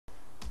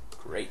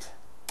Great.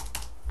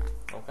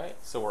 Okay,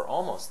 so we're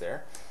almost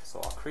there. So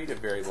I'll create a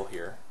variable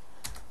here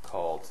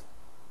called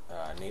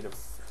native.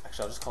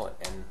 Actually, I'll just call it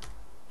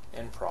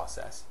n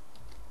process.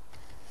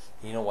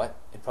 And you know what?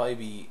 It'd probably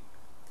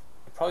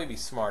be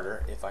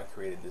smarter if I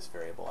created this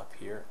variable up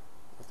here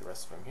with the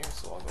rest of them here.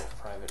 So I'll go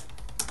private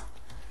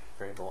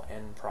variable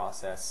n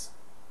process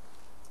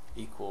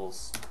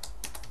equals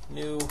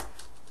new.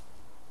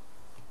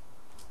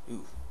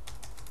 Ooh,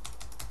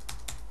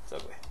 it's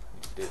ugly. I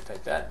need to data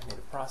type that.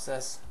 Native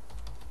process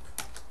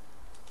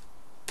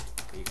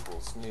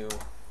equals new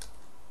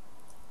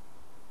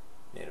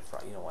native.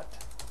 You know what?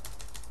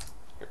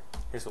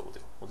 Here's what we'll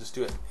do. We'll just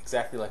do it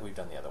exactly like we've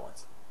done the other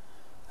ones.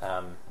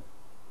 So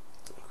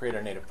we'll create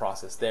our native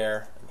process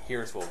there, and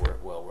here's where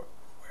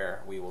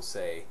we will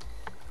say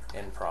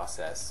n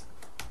process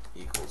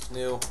equals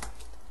new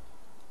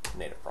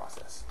native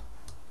process.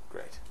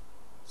 Great.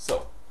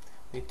 So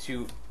we need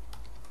to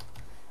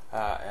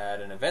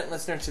add an event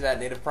listener to that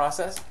native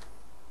process.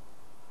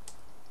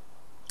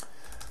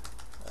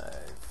 I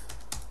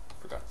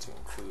forgot to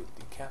include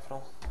the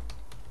capital.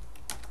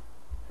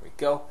 There we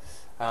go.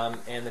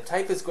 And the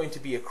type is going to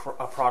be a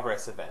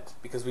progress event,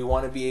 because we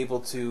want to be able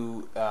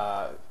to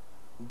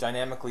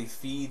dynamically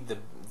feed the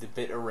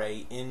bit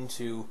array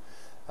into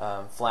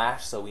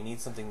Flash, so we need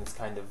something that's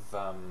kind of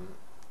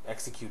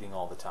executing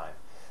all the time.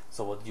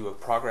 So we'll do a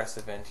progress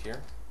event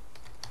here.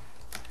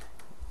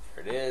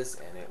 There it is,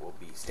 and it will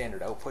be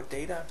standard output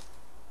data.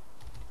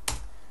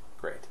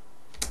 Great.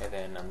 And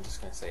then I'm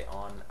just going to say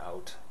on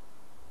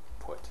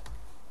output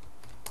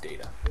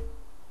data.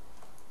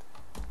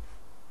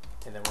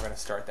 And then we're going to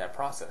start that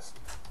process.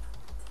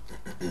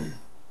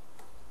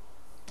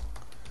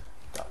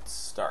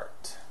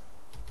 .start.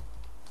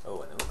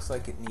 Oh, and it looks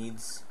like it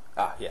needs,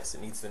 yes,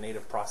 it needs the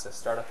native process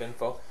startup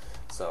info.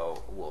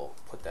 So we'll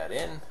put that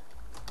in.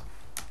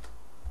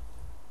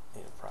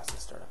 Native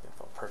process startup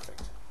info.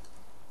 Perfect.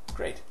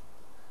 Great.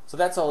 So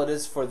that's all it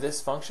is for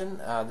this function.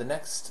 The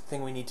next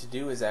thing we need to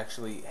do is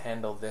actually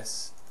handle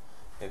this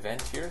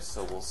event here.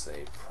 So we'll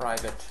say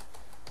private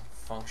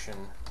function.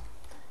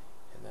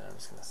 And then I'm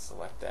just going to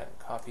select that and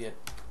copy it,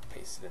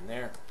 paste it in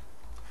there.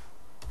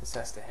 This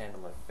has to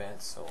handle an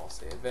event, so I'll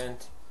say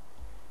event,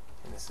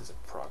 and this is a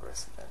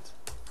progress event.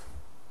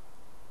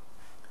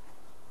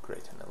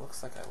 Great, and it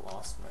looks like I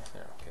lost my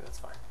there. Okay, that's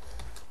fine.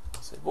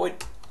 Say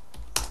void.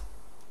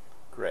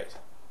 Great.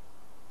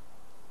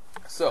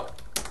 So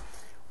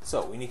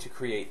we need to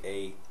create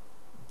a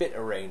bit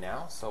array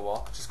now. So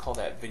I'll just call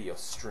that video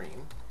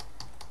stream,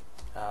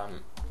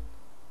 and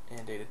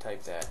data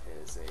type that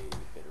is a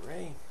bit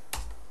array.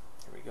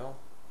 Here we go,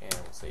 and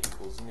we'll say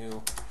equals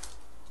new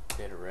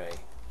bit array.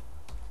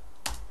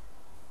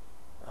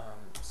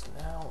 So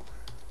now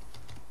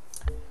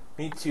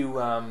we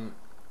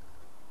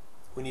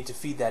need to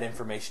feed that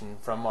information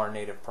from our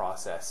native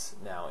process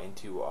now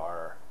into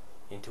our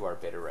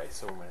bit array.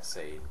 So we're going to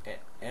say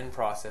n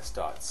process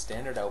dot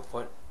standard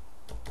output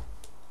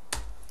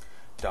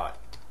dot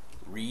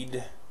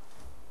read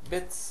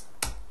bits.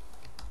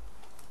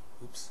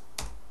 Oops.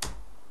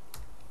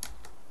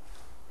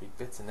 Read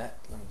bits in that.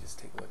 Let me just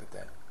take a look at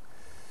that.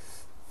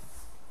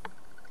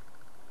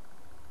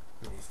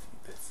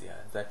 Bits,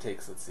 yeah, that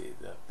takes, let's see,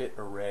 the bit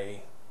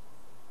array,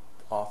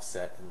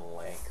 offset, and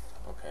length.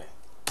 Okay,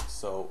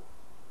 so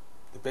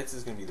the bits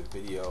is going to be the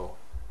video,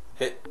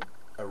 bit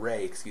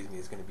array, excuse me,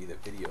 is going to be the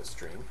video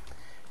stream.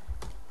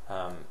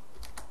 I'll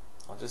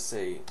just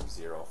say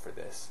 0 for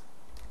this.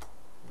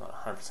 I'm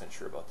not 100%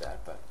 sure about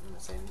that, but I'm going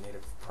to say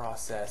native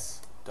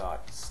process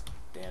dot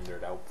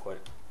standard output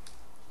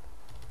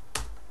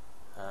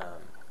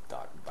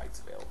dot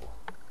bytes available.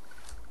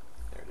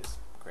 There it is.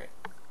 Great.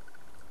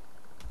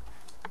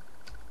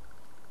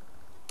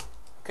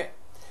 Okay.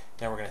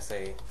 Now we're going to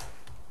say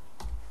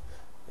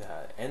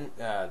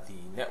the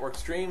network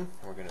stream,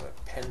 and we're going to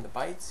append the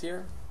bytes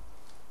here,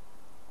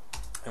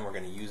 and we're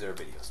going to use our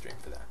video stream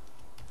for that.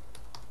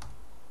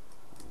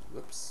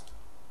 Whoops.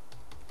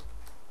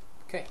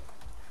 Okay.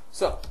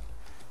 So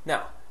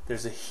now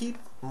there's a heap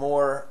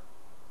more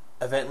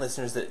event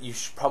listeners that you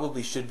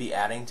probably should be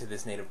adding to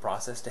this native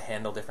process to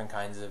handle different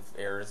kinds of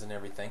errors and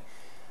everything.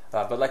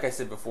 But like I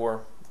said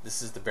before,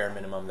 this is the bare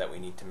minimum that we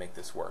need to make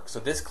this work. So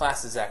this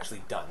class is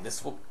actually done.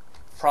 This will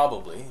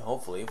probably,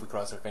 hopefully, if we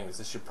cross our fingers,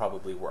 this should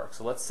probably work.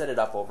 So let's set it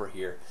up over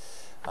here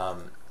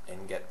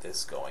and get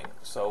this going.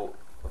 So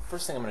the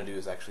first thing I'm going to do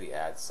is actually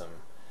add some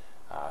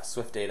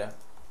Swift data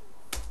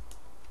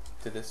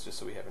to this, just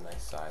so we have a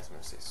nice size. I'm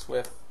going to say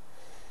Swift,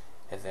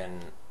 and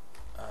then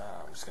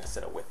I'm just going to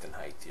set a width and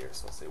height here.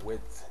 So I'll say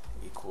width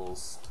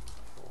equals,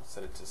 we'll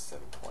set it to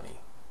 720,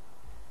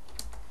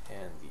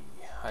 and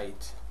the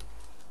height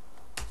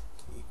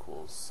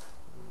equals,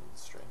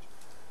 strange.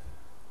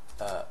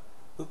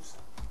 Oops.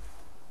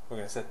 We're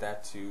going to set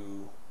that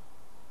to,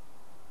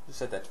 just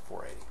set that to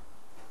 480.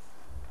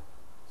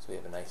 So we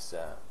have a nice,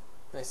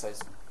 nice size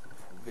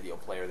video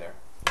player there.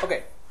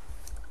 Okay.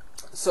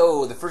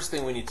 So the first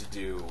thing we need to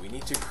do, we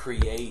need to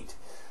create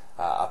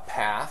a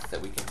path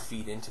that we can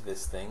feed into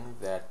this thing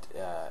that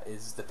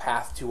is the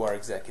path to our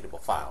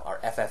executable file, our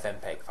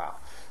FFmpeg file.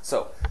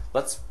 So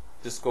let's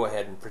just go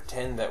ahead and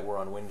pretend that we're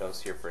on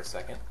Windows here for a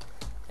second,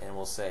 and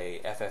we'll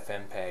say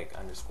FFmpeg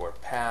underscore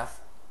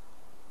path,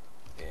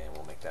 and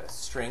we'll make that a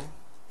string,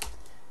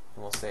 and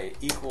we'll say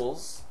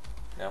equals.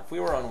 Now if we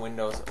were on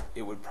Windows,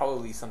 it would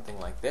probably be something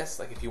like this.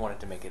 Like if you wanted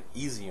to make it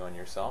easy on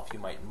yourself, you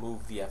might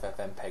move the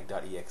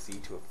ffmpeg.exe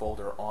to a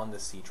folder on the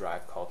C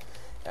drive called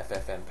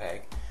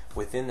ffmpeg.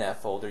 Within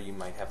that folder you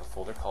might have a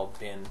folder called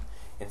bin.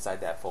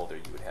 Inside that folder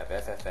you would have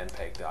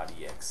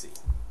ffmpeg.exe.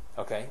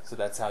 Okay, so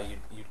that's how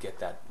you'd get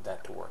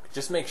that to work.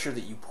 Just make sure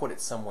that you put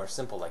it somewhere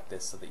simple like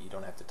this so that you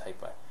don't have to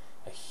type a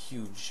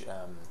huge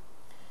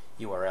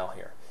URL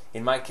here.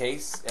 In my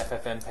case,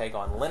 ffmpeg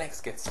on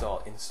Linux gets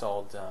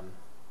installed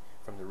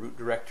from the root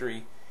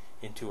directory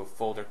into a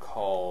folder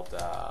called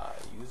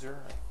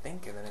user, I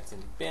think, and then it's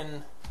in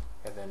bin,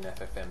 and then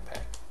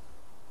ffmpeg,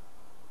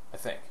 I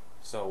think.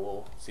 So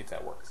we'll see if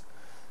that works.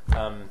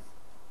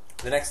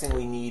 The next thing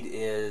we need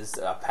is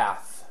a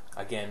path,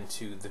 again,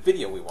 to the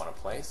video we want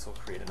to play. So we'll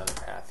create another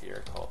path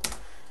here called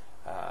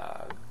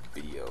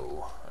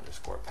video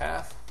underscore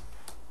path,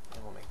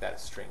 and we'll make that a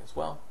string as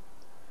well.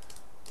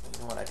 And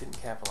you know what, I didn't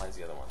capitalize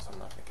the other one, so I'm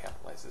not going to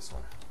capitalize this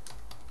one.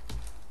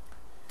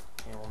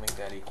 And we'll make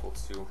that equal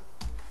to.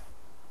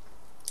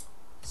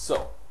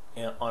 So,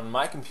 on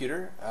my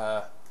computer,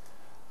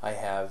 I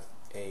have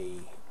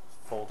a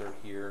folder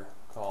here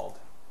called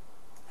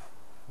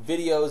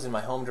videos in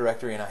my home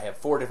directory, and I have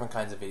 4 different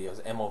kinds of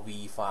videos: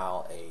 MOV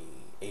file, a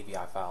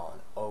AVI file,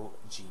 an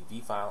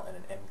OGV file, and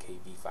an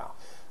MKV file.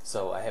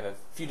 So I have a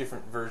few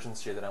different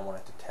versions here that I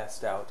wanted to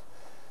test out.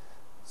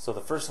 So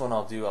the first one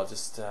I'll do, I'll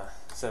just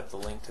set up the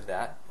link to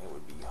that. It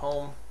would be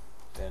home,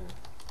 then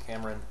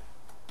Cameron,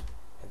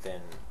 and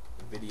then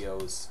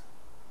videos,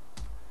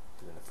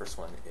 and then the first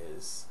one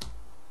is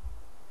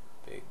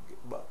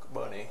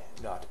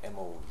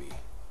bigbuckbunny.mov.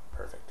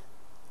 Perfect.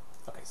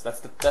 Okay, so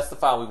that's the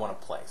file we want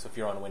to play. So if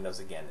you're on Windows,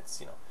 again,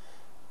 it's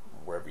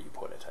wherever you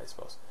put it, I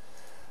suppose.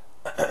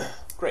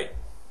 Great.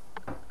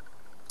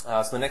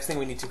 So the next thing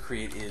we need to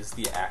create is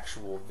the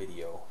actual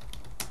video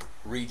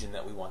region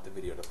that we want the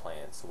video to play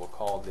in. So we'll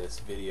call this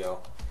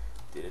video,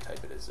 data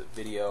type it as a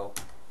video,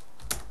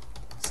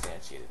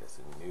 instantiate it as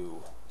a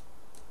new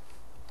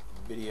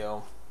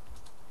video.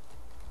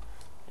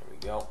 Here we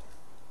go.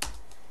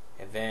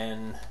 And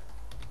then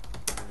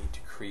we need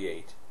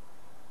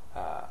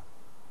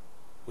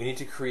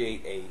to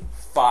create a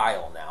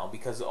file now,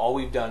 because all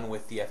we've done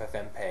with the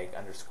ffmpeg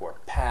underscore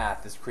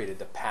path is created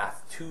the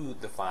path to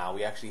the file.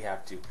 We actually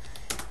have to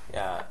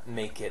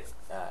make it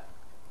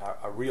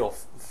a real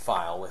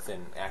file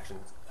within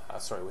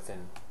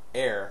within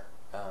air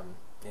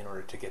in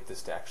order to get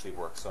this to actually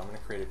work. So I'm going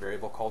to create a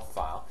variable called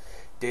file,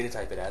 data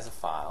type it as a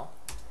file,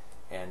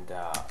 and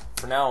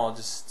for now I'll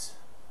just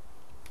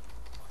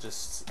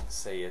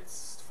say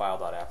it's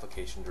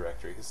file.application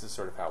directory. This is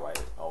sort of how I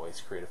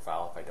always create a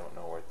file if I don't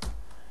know where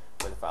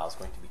the file is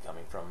going to be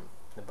coming from.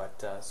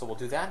 But so we'll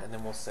do that, and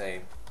then we'll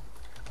say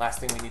last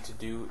thing we need to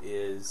do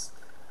is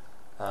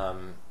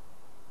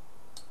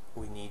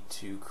we need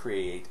to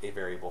create a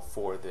variable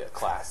for the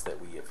class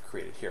that we have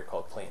created here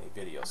called play any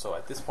video. So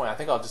at this point, I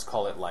think I'll just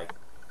call it like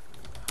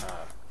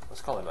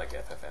let's call it like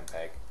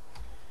ffmpeg.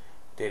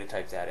 Data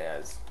type that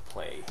as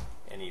play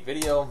any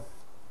video,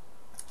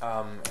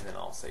 and then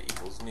I'll say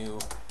equals new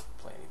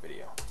play any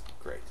video.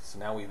 Great. So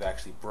now we've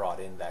actually brought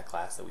in that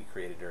class that we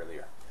created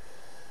earlier.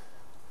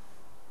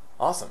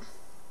 Awesome.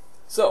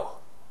 So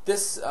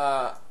this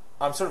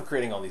I'm sort of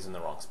creating all these in the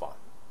wrong spot.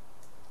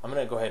 I'm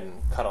going to go ahead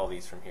and cut all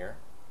these from here.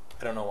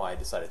 I don't know why I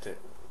decided to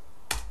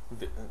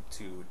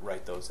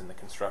write those in the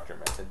constructor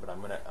method, but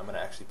I'm gonna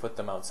actually put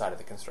them outside of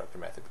the constructor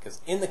method,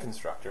 because in the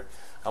constructor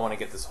I want to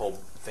get this whole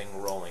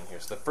thing rolling here.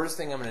 So the first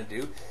thing I'm going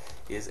to do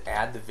is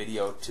add the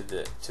video to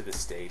the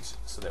stage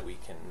so that we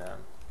can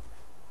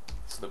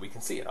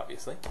see it,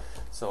 obviously.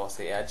 So I'll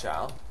say add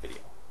child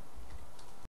video.